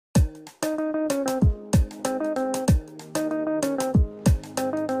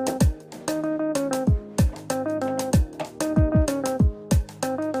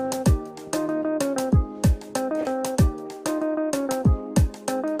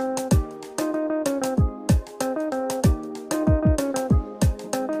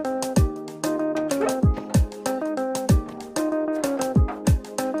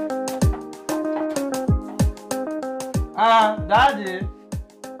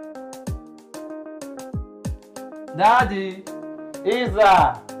Daddy,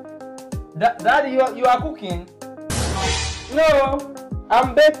 Izah. Daddy, you are cooking? No,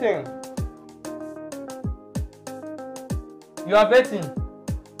 I'm baking. You are baking?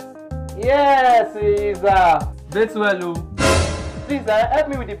 Yes, Izah. Bake well, oh. Please, help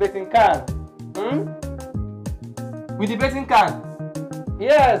me with the baking can. With the baking can?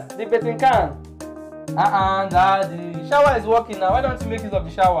 Yes, the baking can. Daddy. The shower is working now. Why don't you make use of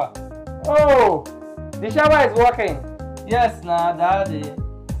the shower? Oh, the shower is working. Yes, Daddy.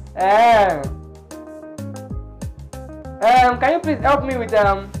 Can you please help me with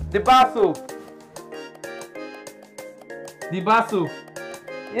the bar soap? The bar soap?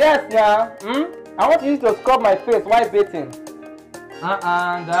 Yes, I want you to scrub my face while bathing.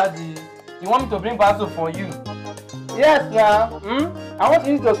 Daddy. You want me to bring bar soap for you? Yes, I want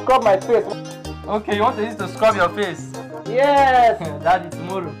you to scrub my face. Okay, you want to use to scrub your face? Yes. Daddy,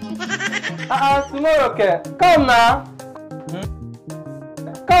 tomorrow. Tomorrow, okay. Come now.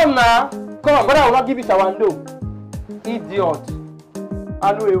 Come now. Come on, but I will not give you shower window. Idiot.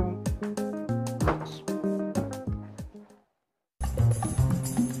 Hello.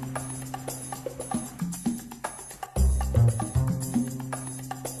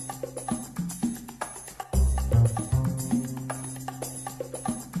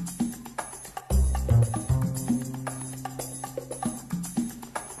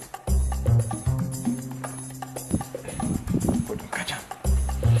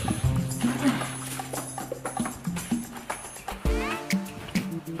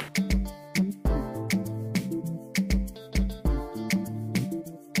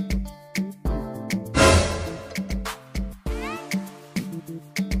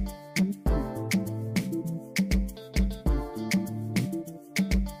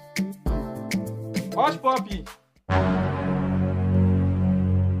 Hush puppy.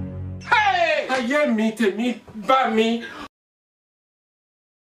 Hey! Ayé bá mi.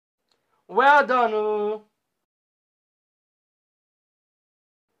 Well done, oh.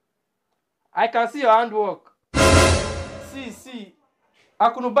 I can see your handwork. See.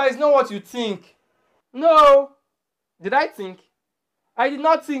 Akunuba is not what you think. No. Did I think? I did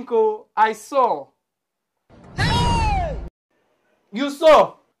not think, oh. I saw. Hey! You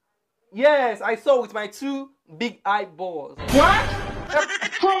saw? Yes, I saw with my 2 big eyeballs. What?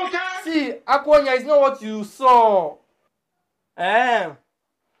 See, Aquanya is not what you saw.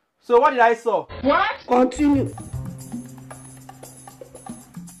 So what did I saw? What? Continue.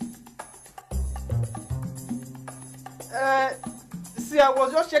 See, I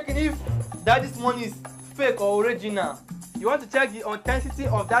was just checking if daddy's money is fake or original. You want to check the authenticity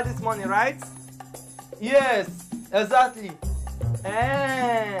of daddy's money, right? Yes, exactly.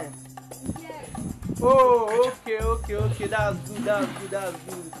 Yes. Oh, okay. That's good.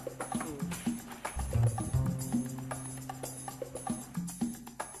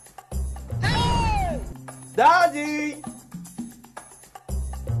 Hey!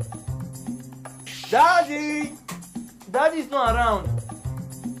 Daddy is not around.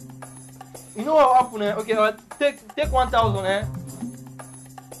 You know what happened? Okay, take 1,000,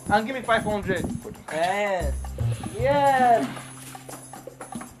 and give me 500. Yes.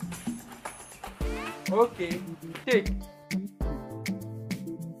 Okay, take.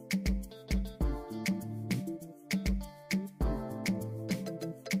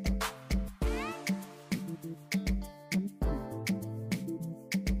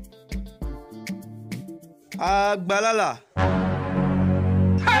 Agbalala.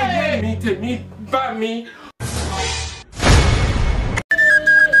 Ayé bá mi.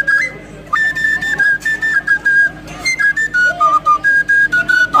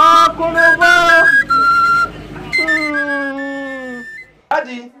 Akunuba.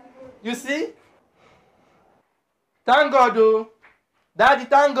 Daddy, you see? Thank God, oh. Daddy,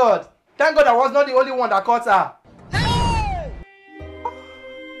 thank God. Thank God I was not the only one that caught her. Hey!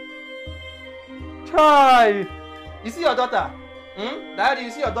 Try. You see your daughter? Daddy,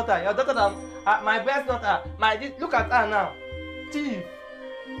 you see your daughter? Your daughter, my best daughter. Look at her now. Thief.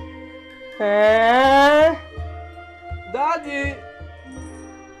 Daddy,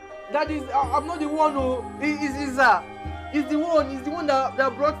 I'm not the one who is Izah. He's the one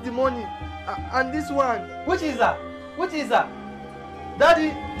that brought the money. And this one. Which is that?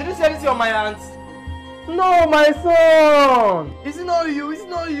 Daddy, did you see anything on my hands? No, my son. Is it not you?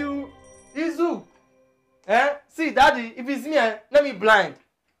 It's who? See, Daddy, if it's me, let me blind.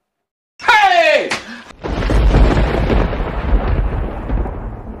 Hey!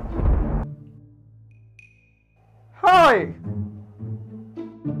 Hi.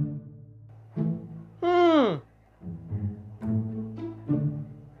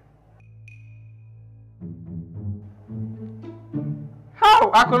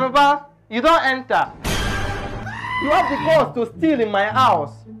 Wow, Akunuba, you don't enter. You have the guts to steal in my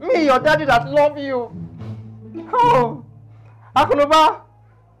house. Me, your daddy that love you. Oh, Akunuba,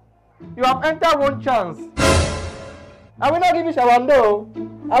 you have entered one chance. I will not give you shawando.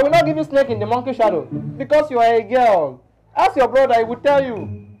 I will not give you snake in the monkey shadow because you are a girl. Ask your brother, he will tell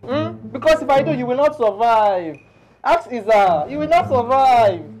you. Because if I do, you will not survive. Ask Izah, you will not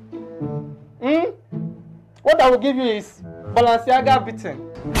survive. What I will give you is Balenciaga beating,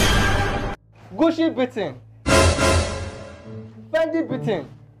 Gucci beating, Fendi beating.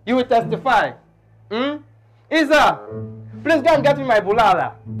 You will testify. Izah, please go and get me my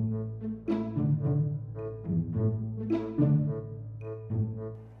bulala.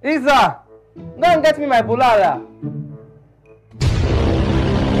 Izah, go and get me my bulala.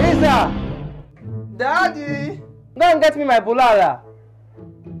 Izah, Daddy, go and get me my bulala.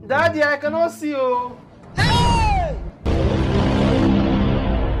 Daddy, I cannot see you. Hey!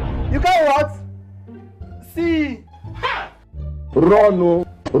 You can what? See. Rono.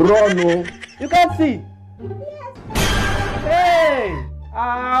 You can't see. Hey,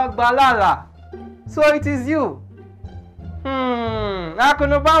 balala. So it is you.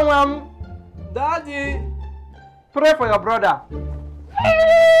 Akunuba, Daddy, pray for your brother.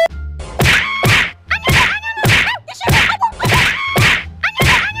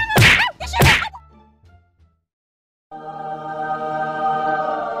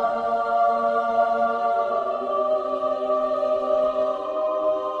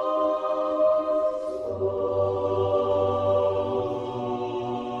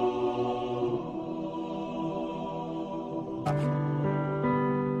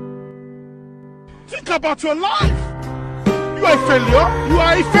 Think about your life. You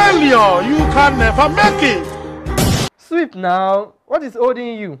are a failure. You can never make it. Sweep now. What is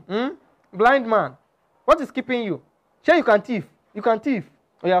holding you? Blind man. What is keeping you? Sure, you can thief.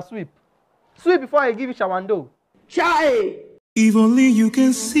 Oh yeah, sweep. Sweep before I give you shawando. Chai. If only you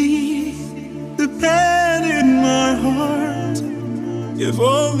can see the pain in my heart. If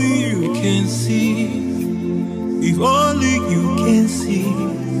only you can see. If only you can see.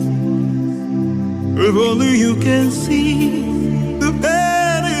 If only you can see the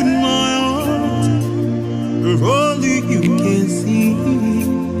pain in my heart. If only you can see.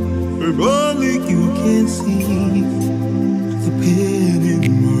 If only you can see the pain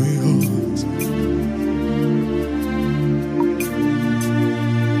in my heart.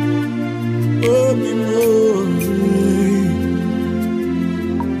 Oh, me more.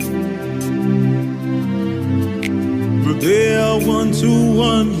 But there I want to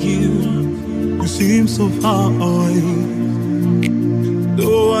want you. You seem so far away.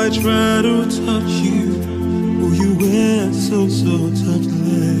 Though I try to touch you, oh, you were so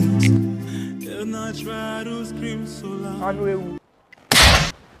touchless. And I try to scream so loud.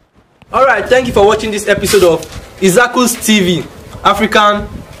 Alright, thank you for watching this episode of Izahkus TV African.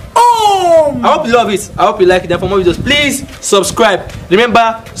 I hope you love it. I hope you like it. And for more videos, please subscribe.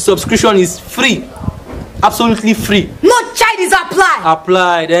 Remember, subscription is free. Absolutely free. No child is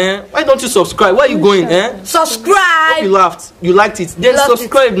applied. Why don't you subscribe? Where are you going? Subscribe. Hope you laughed. You liked it. Then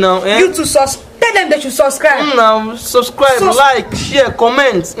subscribe now. You to tell them they should subscribe. Now subscribe, like, share,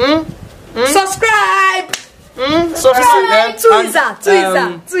 comment. Subscribe. Subscribe. To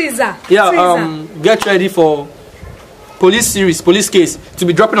Izah. Yeah. Get ready for police case to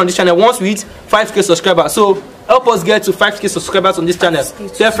be dropping on this channel once we hit 5K subscribers. So help us get to 5K subscribers on this channel.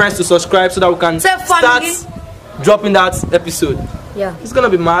 Tell friends to subscribe so that we can start dropping that episode. Yeah. It's gonna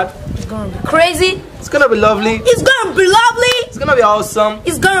be mad. It's gonna be crazy. It's gonna be lovely. It's gonna be lovely. It's gonna be awesome.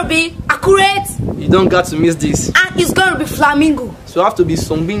 It's gonna be accurate. You don't got to miss this. And it's gonna be flamingo. So you have to be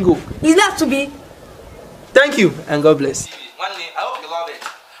some bingo. It has to be. Thank you and God bless. One day, I hope you love it. I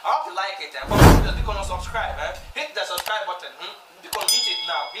hope you like it. And you can subscribe. Hit the subscribe button. You can hit it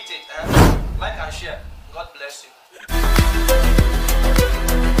now. Hit it. Like and share. God bless you.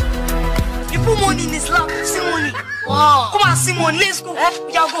 You put money in this lap. See money. Wow. Come on, see money. Let's go.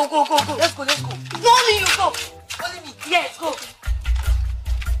 Yeah, go. Let's go. No, only you go. Only me. Yes, go.